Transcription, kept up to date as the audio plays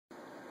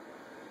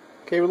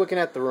Okay, we're looking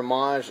at the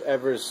Rimage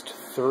Everest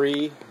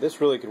 3. This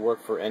really could work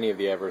for any of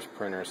the Everest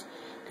printers.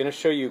 I'm going to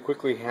show you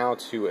quickly how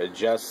to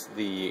adjust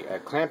the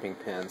clamping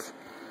pins.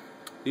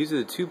 These are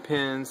the two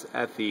pins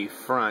at the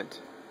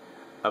front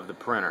of the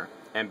printer,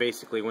 and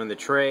basically when the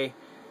tray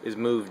is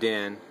moved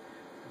in,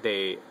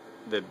 the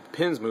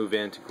pins move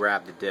in to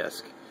grab the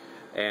disc.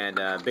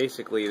 And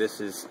basically this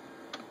is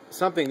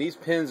something, these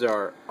pins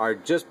are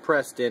just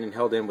pressed in and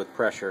held in with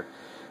pressure,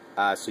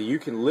 so you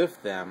can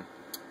lift them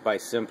by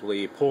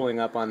simply pulling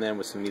up on them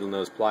with some needle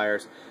nose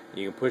pliers.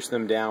 You can push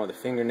them down with a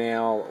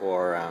fingernail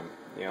or a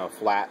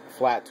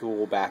flat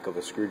tool back of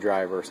a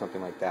screwdriver or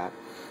something like that.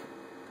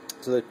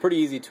 So they're pretty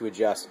easy to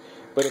adjust.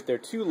 But if they're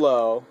too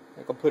low,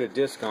 like I'll put a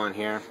disc on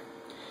here.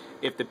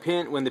 If the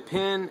pin, when the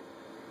pin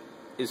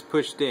is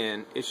pushed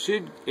in, it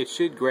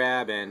should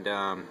grab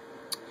and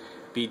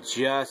be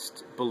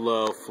just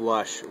below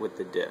flush with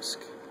the disc.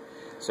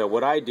 So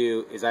what I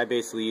do is I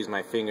basically use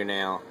my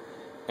fingernail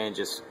and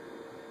just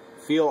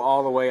feel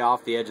all the way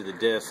off the edge of the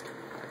disc.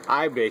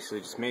 I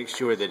basically just make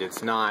sure that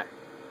it's not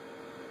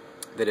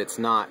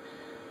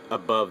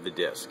above the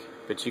disc.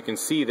 But you can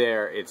see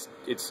there it's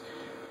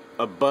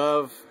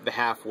above the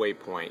halfway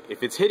point.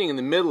 If it's hitting in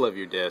the middle of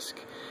your disc,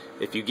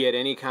 if you get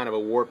any kind of a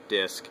warped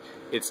disc,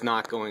 it's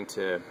not going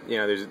to,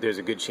 there's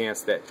a good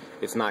chance that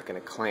it's not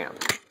going to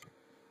clamp.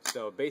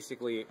 So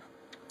basically,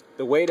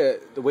 the way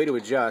to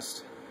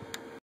adjust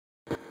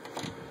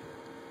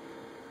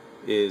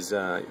is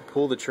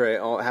pull the tray,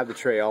 have the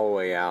tray all the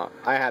way out.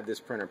 I have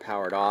this printer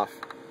powered off.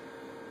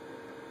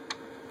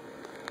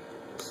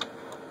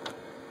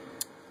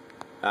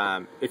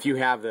 If you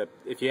have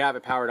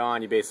it powered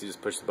on, you basically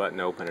just push the button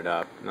to open it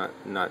up.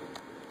 Not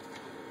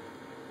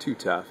too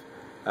tough.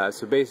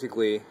 So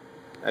basically,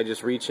 I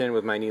just reach in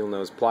with my needle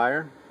nose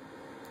plier,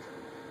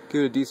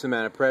 give it a decent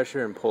amount of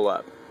pressure, and pull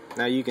up.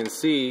 Now you can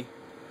see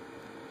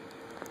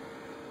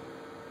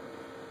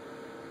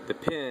the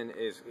pin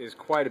is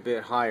quite a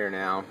bit higher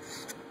now.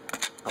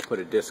 I'll put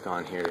a disc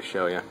on here to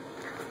show you.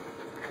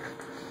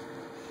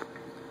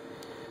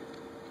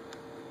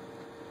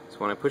 So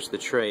when I push the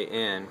tray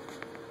in,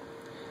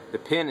 the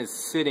pin is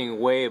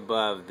sitting way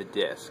above the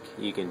disc.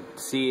 You can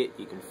see it,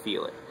 you can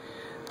feel it.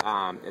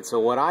 And so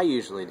what I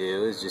usually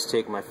do is just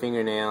take my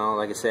fingernail.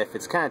 Like I said, if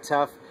it's kind of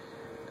tough,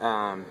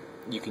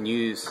 you can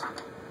use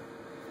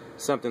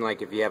something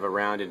like if you have a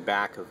rounded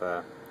back of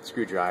a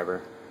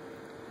screwdriver.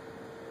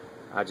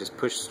 I just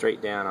push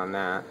straight down on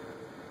that.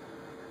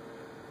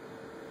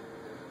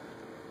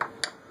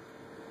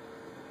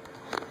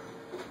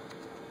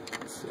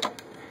 Let's see.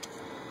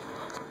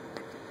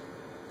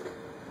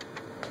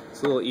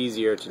 It's a little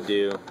easier to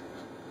do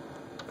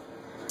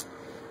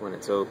when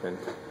it's open.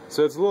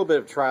 So it's a little bit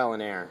of trial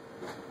and error,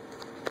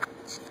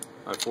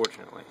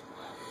 unfortunately.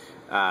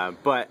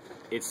 But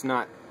it's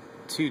not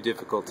too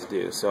difficult to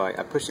do. So I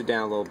push it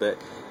down a little bit.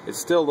 It's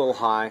still a little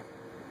high.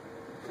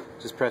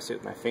 Just press it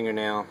with my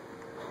fingernail.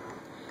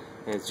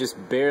 And it's just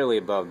barely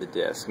above the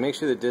disc. Make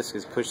sure the disc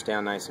is pushed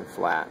down nice and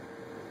flat.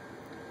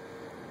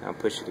 Now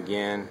push it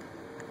again.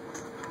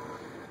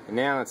 And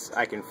now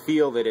I can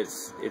feel that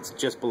it's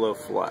just below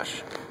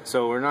flush.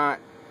 So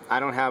I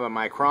don't have a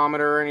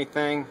micrometer or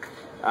anything.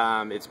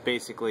 It's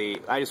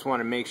basically, I just want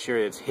to make sure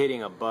it's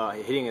hitting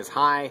as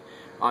high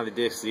on the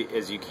disc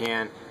as you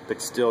can, but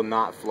still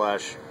not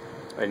flush,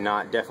 and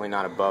definitely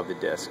not above the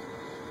disc.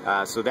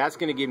 So that's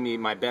going to give me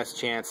my best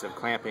chance of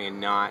clamping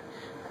and not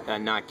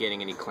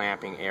getting any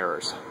clamping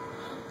errors.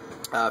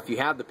 If you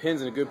have the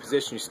pins in a good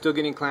position, you're still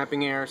getting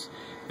clamping errors,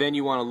 then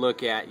you want to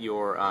look at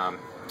your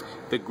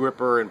the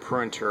gripper and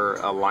printer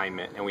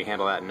alignment, and we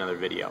handle that in another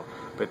video.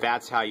 But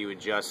that's how you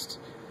adjust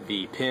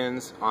the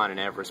pins on an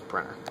Everest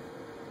printer.